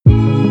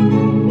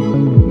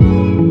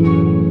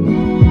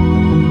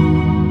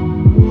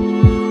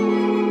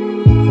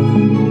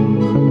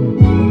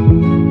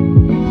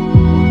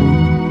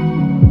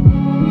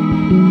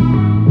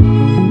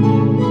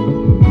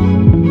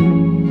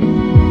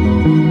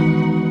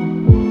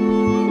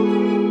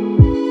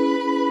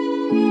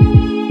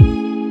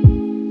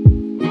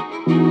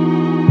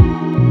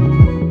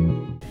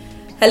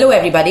Hello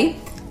everybody,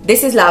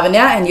 this is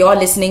Lavanya and you're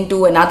listening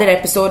to another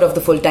episode of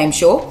The Full-Time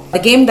Show. The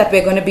game that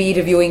we're going to be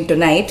reviewing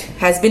tonight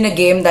has been a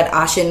game that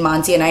Ashin,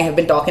 Mansi and I have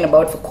been talking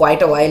about for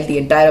quite a while, the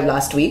entire of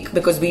last week,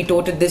 because we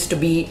touted this to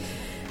be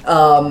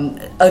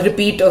a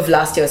repeat of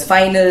last year's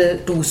final,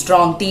 two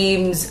strong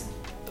teams,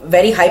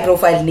 very high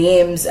profile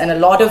names and a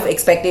lot of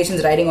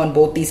expectations riding on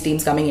both these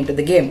teams coming into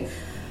the game.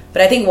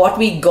 But I think what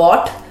we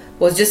got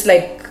was just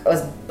like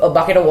a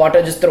bucket of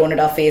water just thrown at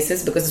our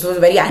faces, because this was a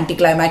very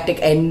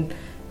anticlimactic end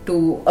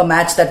to a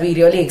match that we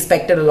really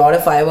expected a lot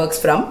of fireworks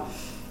from.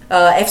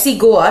 FC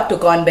Goa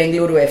took on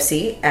Bengaluru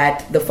FC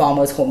at the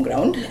Farmers' home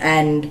ground,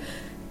 and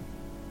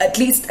at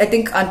least I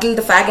think until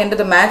the fag end of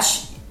the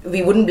match,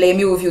 we wouldn't blame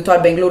you if you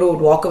thought Bengaluru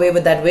would walk away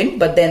with that win,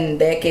 but then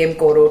there came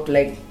Koro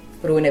to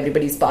ruin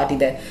everybody's party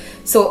there.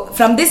 So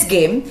from this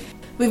game,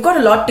 we've got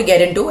a lot to get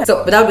into.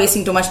 So without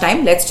wasting too much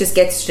time, let's just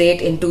get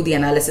straight into the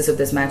analysis of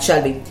this match,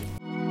 shall we?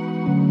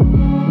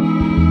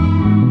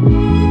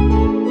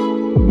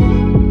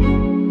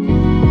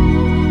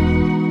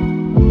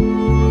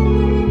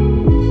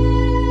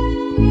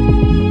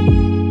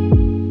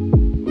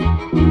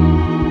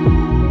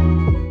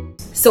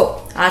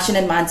 So, Ashin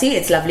and Mansi,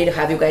 it's lovely to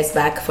have you guys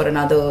back for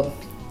another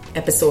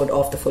episode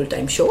of The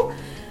Full-Time Show.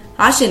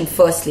 Ashin,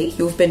 firstly,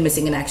 you've been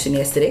missing in action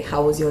yesterday.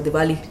 How was your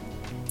Diwali?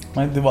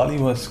 My Diwali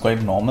was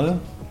quite normal.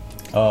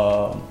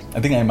 I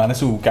think I managed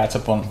to catch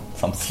up on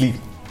some sleep,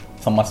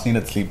 some much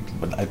needed sleep,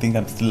 but I think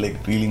I'm still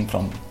reeling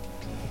from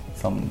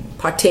some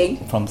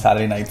partying from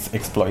Saturday night's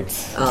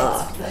exploits.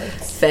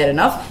 Fair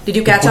enough. Did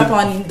you catch up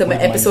on the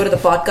episode of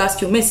the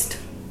podcast you missed?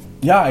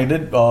 Yeah, I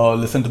did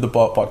listen to the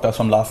podcast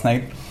from last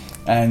night.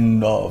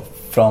 And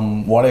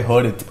from what I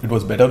heard, it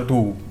was better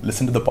to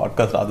listen to the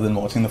podcast rather than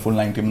watching the full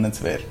 90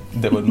 minutes where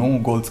there were no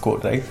goals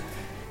scored, right?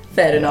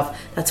 Fair enough.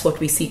 That's what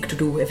we seek to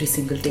do every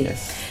single day.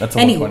 Yes, that's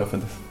the whole point of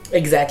this.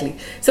 Exactly.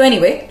 So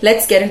anyway,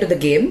 let's get into the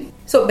game.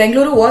 So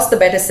Bengaluru was the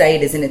better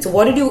side, isn't it? So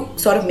what did you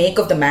sort of make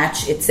of the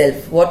match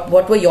itself?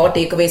 What were your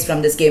takeaways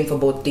from this game for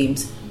both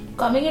teams?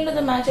 Coming into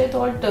the match, I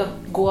thought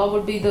Goa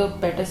would be the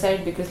better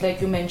side because, like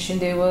you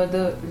mentioned, they were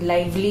the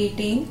lively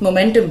team.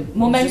 Momentum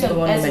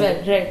as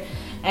well, right?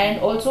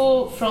 And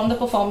also from the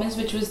performance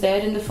which was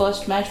there in the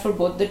first match for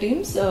both the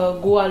teams,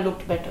 Goa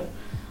looked better.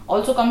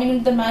 Also coming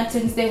into the match,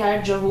 since they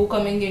had Jahu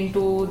coming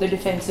into the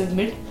defensive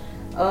mid,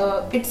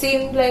 it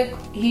seemed like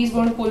he's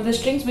going to pull the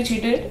strings, which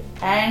he did.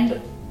 And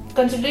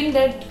considering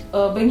that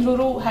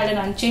Bengaluru had an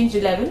unchanged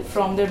 11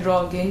 from their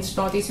draw against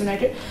Northeast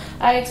United,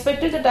 I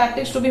expected the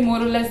tactics to be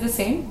more or less the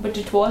same, but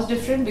it was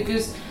different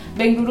because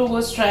Bengaluru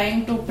was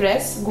trying to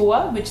press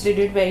Goa, which they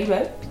did very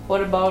well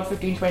for about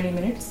 15-20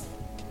 minutes.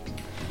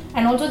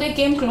 And also they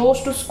came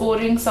close to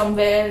scoring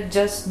somewhere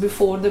just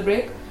before the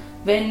break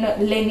when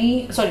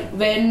Semilin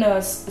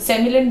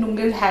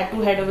Dungal had to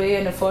head away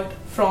an effort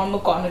from a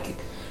corner kick.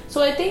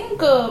 So I think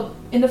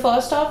in the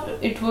first half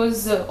it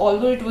was,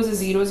 although it was a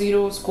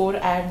 0-0 score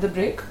at the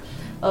break,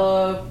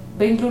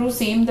 Bengaluru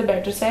seemed the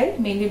better side,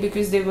 mainly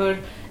because they were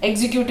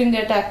executing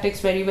their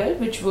tactics very well,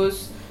 which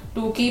was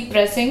to keep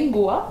pressing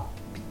Goa.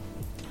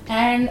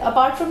 And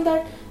apart from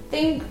that, I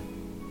think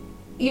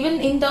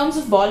even in terms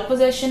of ball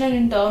possession and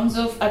in terms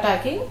of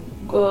attacking,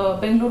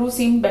 Bengaluru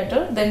seemed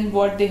better than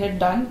what they had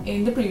done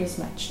in the previous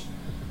match.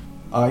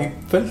 I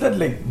felt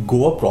that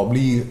Goa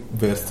probably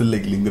were still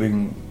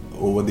lingering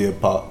over their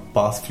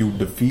past few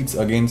defeats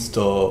against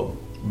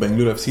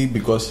Bengaluru FC,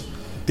 because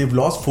they've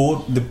lost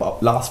the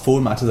last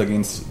four matches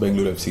against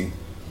Bengaluru FC,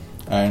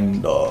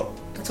 and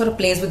that sort of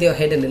plays with your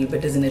head a little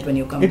bit, isn't it, when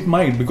you come? It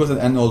might, because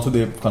and also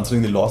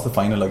considering they lost the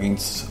final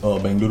against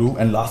Bengaluru,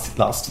 and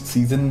last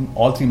season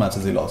all three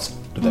matches they lost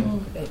to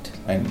them, right.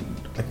 And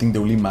I think they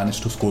only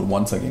managed to score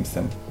once against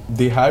them.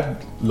 They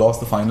had lost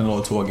the final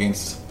also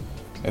against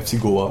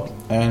FC Goa,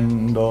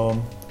 and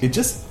it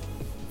just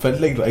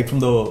felt like right from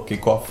the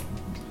kickoff,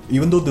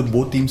 even though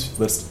both teams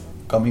were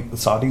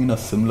starting in a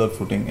similar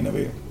footing in a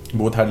way,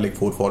 both had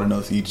 4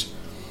 foreigners each,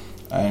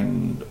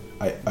 and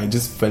I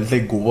just felt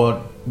like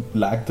Goa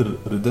lacked the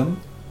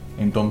rhythm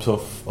in terms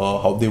of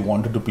how they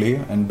wanted to play,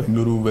 and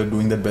Bengaluru were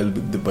doing that well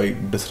by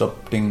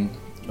disrupting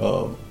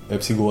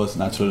FC Goa's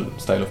natural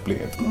style of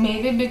play.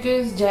 Maybe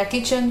because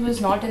Jackie Chand was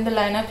not in the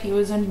lineup, he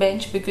was on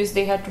bench because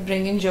they had to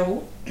bring in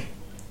Jahu.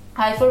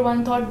 I for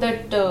one thought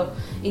that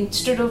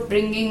instead of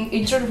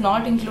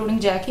not including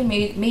Jackie,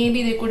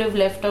 maybe they could have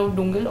left out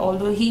Dungal,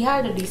 although he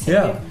had a decent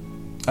game.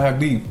 I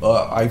agree.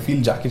 I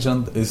feel Jackie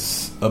Chand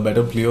is a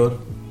better player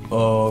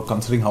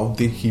considering how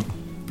he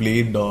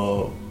played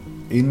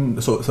in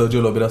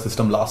Sergio Lobera's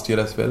system last year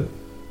as well.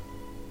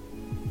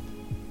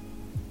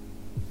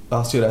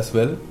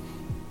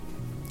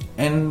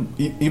 And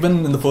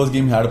even in the first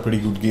game he had a pretty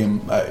good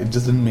game. It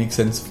just didn't make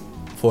sense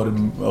for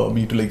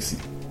me to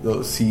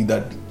see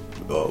that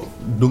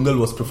Dungal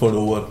was preferred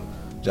over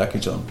Jackie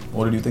Chan.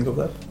 What did you think of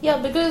that? Yeah,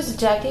 because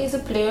Jackie is a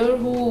player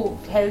who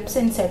helps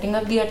in setting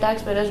up the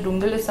attacks, whereas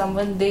Dungal is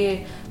someone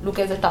they look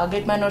as a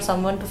target man or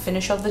someone to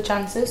finish off the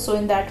chances. So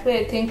in that way,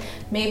 I think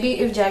maybe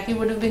if Jackie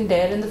would have been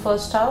there in the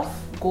first half,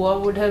 Goa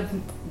would have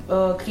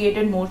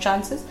created more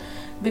chances.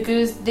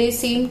 because they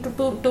seemed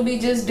to be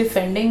just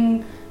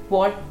defending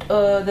what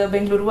the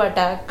Bengaluru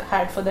attack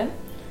had for them.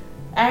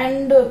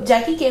 And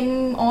Jackie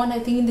came on, I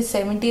think, in the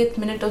 70th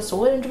minute or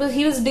so, and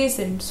he was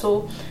decent.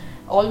 So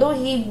although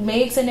he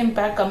makes an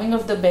impact coming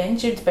off the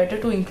bench, it's better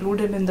to include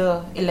him in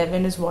the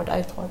 11 is what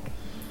I thought.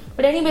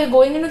 But anyway,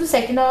 going into the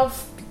second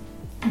half,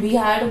 we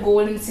had a goal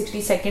in the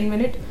 62nd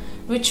minute,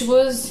 which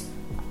was,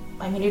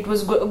 it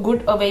was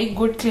a very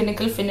good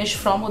clinical finish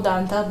from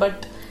Udanta,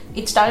 but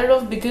it started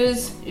off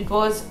because it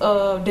was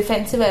a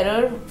defensive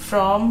error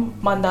from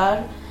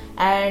Mandar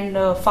and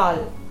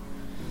foul.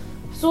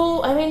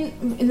 So,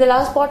 in the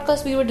last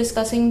podcast we were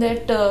discussing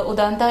that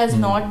Udanta has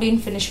not been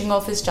finishing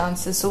off his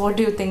chances. So, what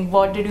do you think?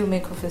 What did you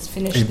make of his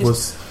finish?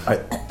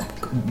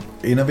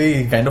 In a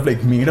way, he kind of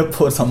like made up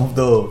for some of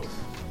the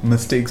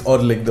mistakes or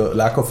like the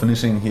lack of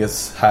finishing he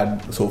has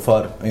had so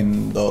far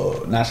in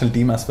the national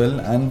team as well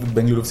and with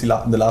Bengaluru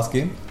FC in the last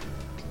game.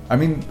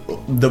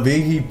 The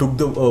way he took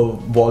the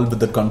ball with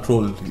the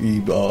control, he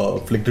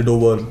flicked it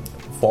over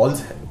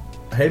Fall's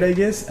head, I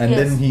guess, and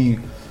yes.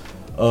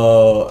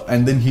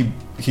 then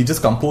he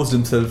just composed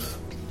himself.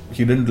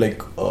 He didn't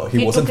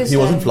he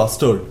wasn't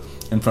flustered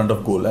in front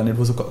of goal, and it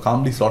was a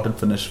calmly slotted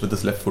finish with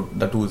his left foot,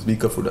 that was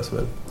weaker foot as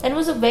well. And it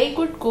was a very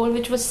good goal,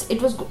 it was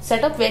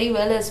set up very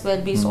well as well.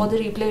 We saw the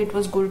replay. It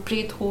was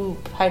Gurpreet who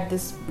had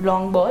this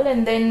long ball,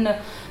 and then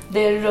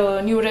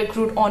their new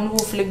recruit Onwu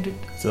flicked it.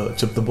 So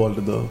chip the ball to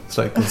the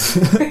striker's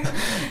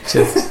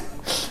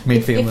chest.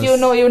 Made famous. If you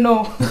know, you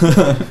know.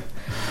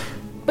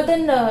 But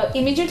then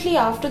immediately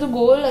after the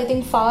goal, I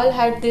think Fall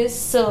had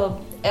this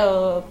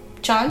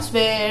chance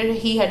where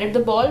he headed the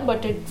ball,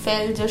 but it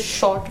fell just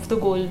short of the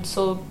goal.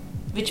 So,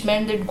 which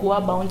meant that Goa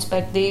bounced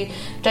back. They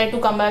tried to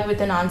come back with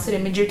an answer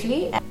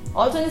immediately.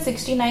 Also in the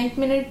 69th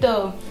minute,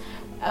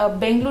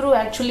 Bengaluru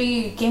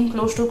actually came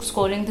close to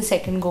scoring the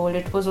second goal.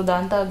 It was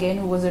Udanta again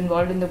who was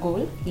involved in the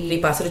goal. He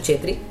passed it to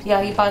Chetri?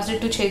 Yeah, he passed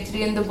it to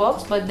Chetri in the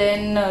box, but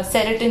then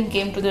Seritin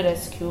came to the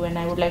rescue, and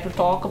I would like to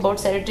talk about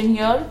Seritin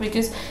here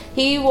because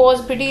he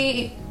was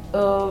pretty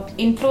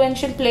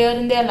influential player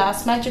in their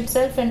last match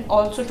itself and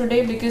also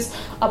today, because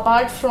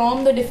apart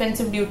from the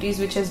defensive duties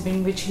which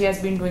he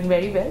has been doing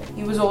very well,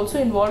 he was also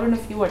involved in a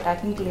few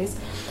attacking plays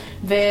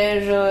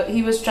where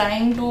he was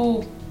trying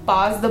to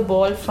pass the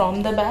ball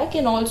from the back,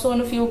 and also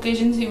on a few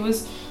occasions he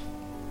was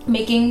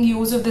making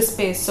use of the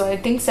space. So I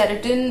think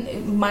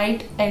Seritin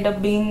might end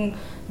up being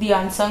the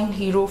unsung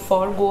hero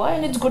for Goa,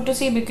 and it's good to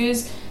see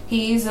because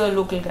he is a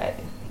local guy.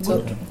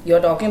 So you're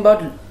talking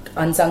about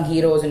unsung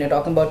heroes and you're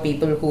talking about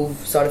people who've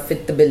sort of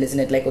fit the bill, isn't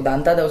it? Like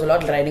Udanta, there was a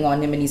lot riding on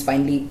him and he's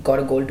finally got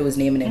a goal to his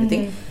name and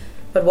everything.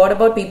 But what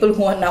about people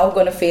who are now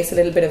going to face a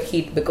little bit of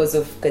heat because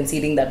of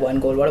conceding that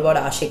one goal? What about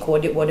Ashik?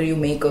 What do you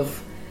make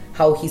of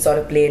how he sort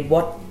of played?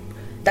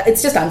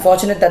 It's just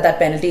unfortunate that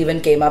penalty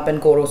even came up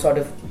and Koro sort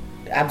of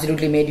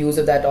absolutely made use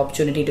of that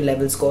opportunity to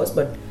level scores.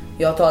 But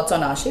your thoughts on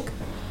Ashik?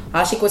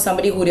 Ashik was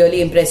somebody who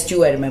really impressed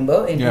you, I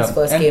remember, in his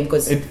first game.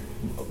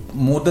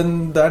 More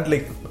than that,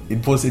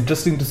 it was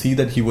interesting to see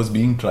that he was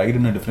being tried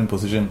in a different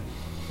position,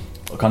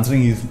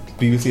 considering he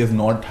previously has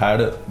not had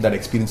that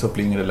experience of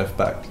playing at a left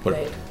back. But,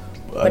 right.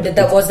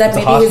 Was that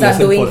maybe his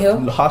undoing here?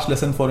 Harsh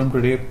lesson for him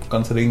today,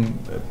 considering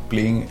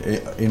playing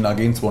in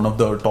against one of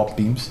the top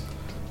teams.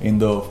 In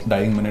the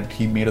dying minute,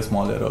 he made a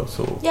small error.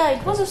 So yeah,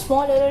 it was a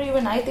small error,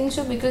 even I think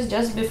so, because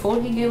just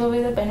before he gave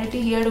away the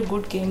penalty, he had a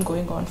good game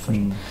going on for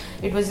him.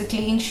 It was a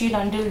clean sheet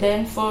until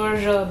then for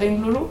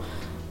Bengaluru.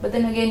 But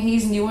then again,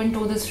 he's new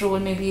into this role.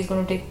 Maybe he's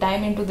going to take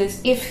time into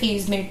this if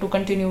he's made to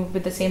continue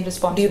with the same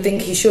responsibility. Do you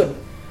think he should?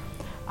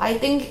 I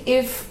think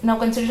now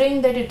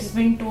considering that it's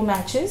been 2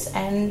 matches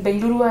and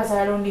Bengaluru has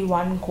had only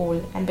 1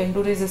 goal, and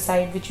Bengaluru is a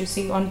side which you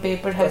see on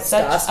paper has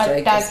such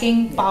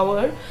attacking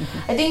power.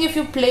 I think if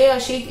you play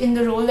Ashik in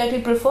the role that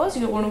he prefers,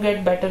 you're going to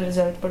get better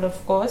results. But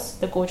of course,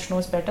 the coach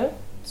knows better.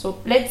 So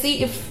let's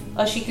see if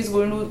Ashik is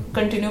going to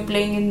continue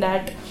playing in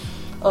that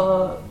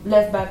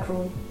left back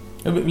role.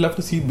 Yeah, we'll have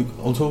to see.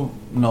 Also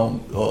now,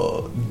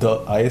 the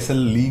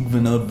ISL league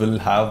winner will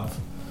have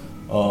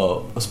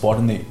a spot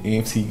in the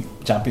AFC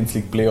Champions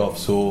League playoff.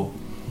 So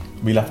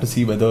we'll have to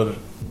see whether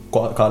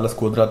Carlos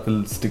Cuadrat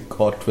will stick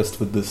or twist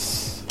with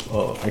this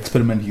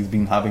experiment he's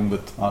been having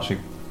with Ashik.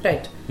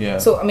 Right. Yeah.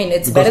 So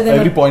it's because better than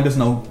every point is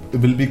now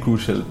will be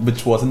crucial,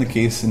 which wasn't the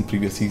case in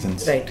previous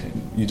seasons. Right.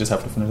 You just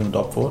have to finish in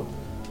the top 4.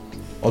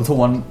 Also,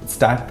 one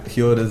stat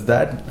here is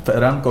that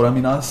Ferran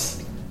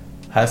Coraminas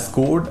has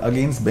scored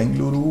against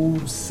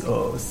Bengaluru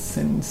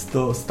since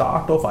the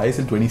start of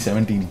ISL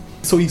 2017.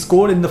 So he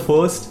scored in the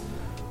first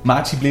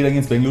match he played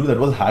against Bengaluru. That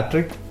was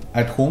hat-trick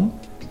at home,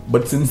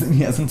 but since then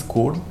he hasn't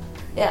scored.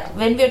 Yeah,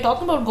 when we are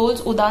talking about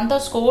goals,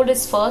 Udanta scored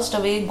his first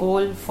away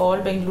goal for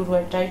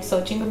Bengaluru. I tried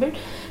searching a bit.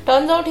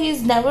 Turns out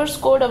he's never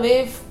scored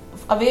away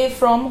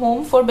from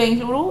home for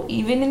Bengaluru,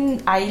 even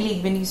in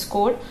I-League when he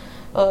scored.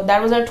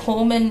 That was at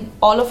home, and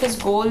all of his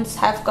goals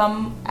have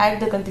come at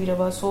the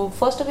Kantirava. So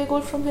first away goal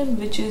from him,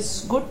 which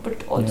is good,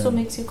 but also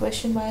makes you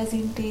question why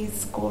hasn't he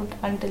scored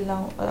until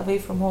now away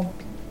from home.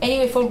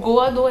 Anyway, for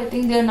Goa though, I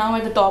think they are now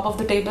at the top of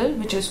the table,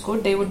 which is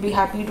good. They would be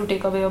happy to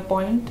take away a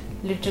point,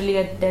 literally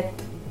at death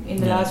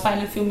in the last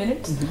final few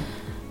minutes.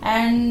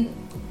 And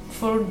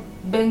for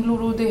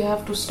Bengaluru, they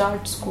have to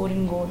start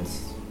scoring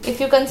goals. If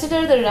you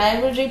consider the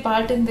rivalry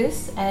part in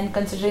this, and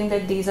considering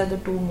that these are the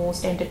two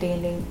most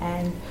entertaining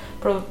and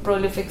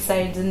prolific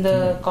sides in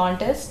the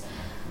contest,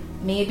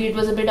 maybe it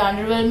was a bit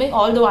underwhelming,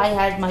 although I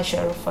had my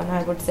share of fun,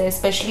 I would say,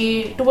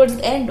 especially towards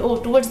the end.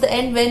 Towards the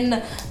end when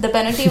the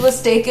penalty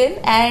was taken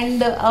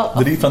and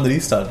from the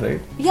restart,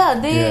 right?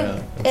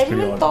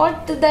 Everyone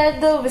thought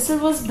that the whistle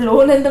was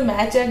blown and the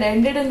match had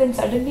ended, and then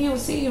suddenly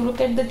you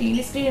look at the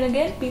TV screen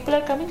again, people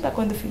are coming back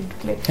on the field to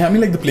play. Yeah, I mean,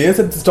 like the players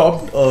had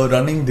stopped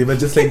running; they were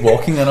just like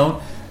walking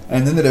around.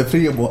 And then the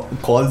referee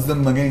calls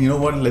them again, you know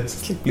what, let's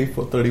just like play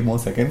for 30 more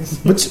seconds.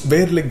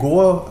 Where like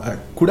Goa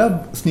could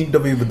have sneaked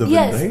away with the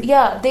win, right?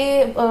 Yeah,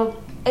 they,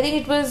 I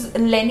think it was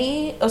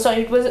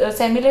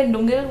Samuel and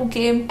Dungil who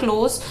came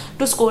close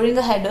to scoring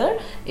a header.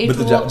 With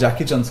the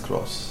Jackie Chan's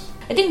cross.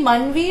 I think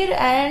Manveer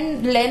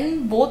and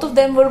Len, both of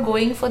them were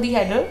going for the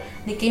header.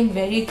 They came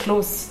very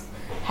close.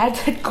 Had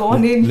that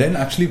gone in. Len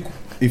actually,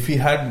 if he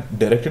had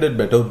directed it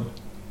better,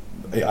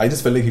 I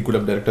just felt like he could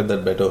have directed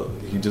that better.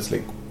 He just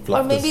like...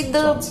 Or maybe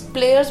the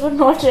players were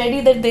not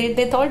ready, that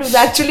they thought it was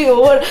actually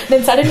over.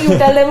 Then suddenly you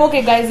tell them,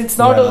 okay guys, it's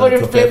not over, you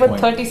have to play for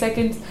 30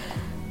 seconds.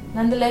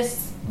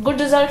 Nonetheless, good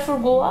result for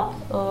Goa.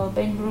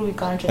 Bengaluru, we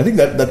can't. I think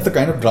that's the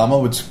kind of drama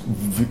which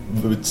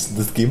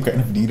this game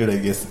kind of needed, I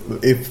guess.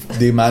 If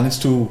they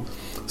managed to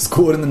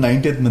score in the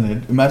 90th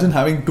minute, imagine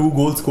having 2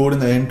 goals scored in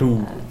the end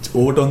to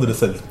overturn the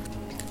result.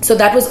 So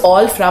that was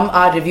all from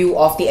our review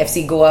of the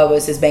FC Goa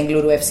versus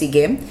Bengaluru FC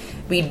game.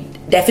 We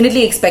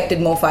definitely expected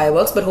more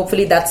fireworks, but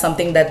hopefully that's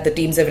something that the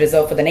teams have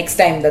reserved for the next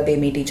time that they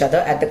meet each other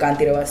at the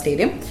Kantirawa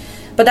Stadium.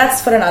 But that's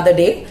for another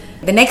day.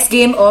 The next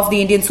game of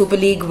the Indian Super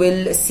League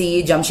will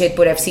see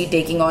Jamshedpur FC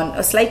taking on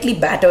a slightly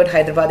battered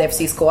Hyderabad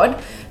FC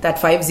squad. That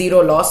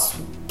 5-0 loss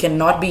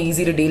cannot be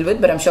easy to deal with,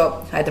 but I'm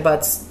sure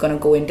Hyderabad's going to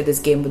go into this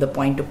game with a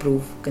point to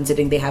prove,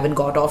 considering they haven't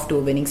got off to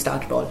a winning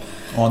start at all.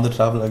 On the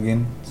travel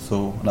again,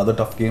 so another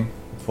tough game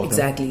for them.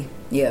 Exactly.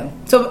 Yeah.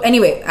 So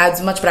anyway,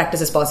 as much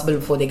practice as possible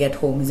before they get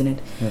home, isn't it?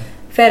 Yeah.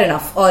 Fair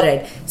enough.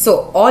 Alright.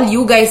 So all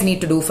you guys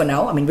need to do for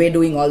now, I mean, we're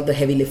doing all the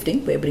heavy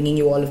lifting. We're bringing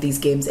you all of these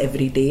games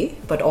every day.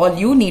 But all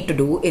you need to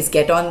do is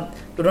get on...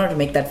 You don't have to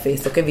make that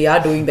face, okay? We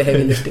are doing the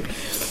heavy lifting.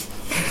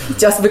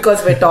 Just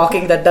because we're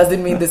talking, that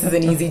doesn't mean this is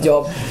an easy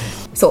job.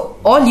 So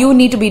all you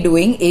need to be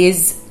doing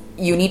is...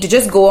 You need to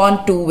just go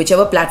on to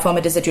whichever platform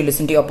it is that you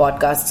listen to your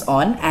podcasts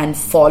on and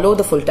follow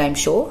the full-time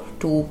show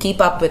to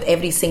keep up with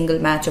every single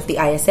match of the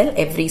ISL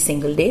every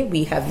single day.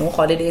 We have no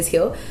holidays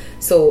here.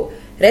 So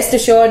rest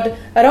assured,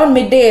 around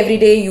midday every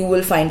day you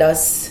will find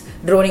us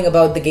droning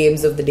about the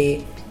games of the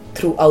day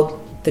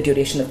throughout the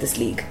duration of this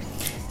league.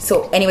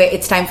 So anyway,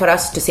 it's time for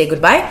us to say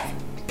goodbye.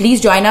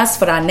 Please join us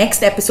for our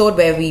next episode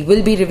where we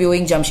will be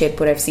reviewing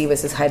Jamshedpur FC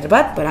versus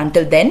Hyderabad. But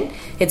until then,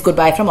 it's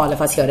goodbye from all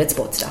of us here at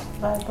Sportstar.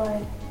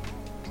 Bye-bye.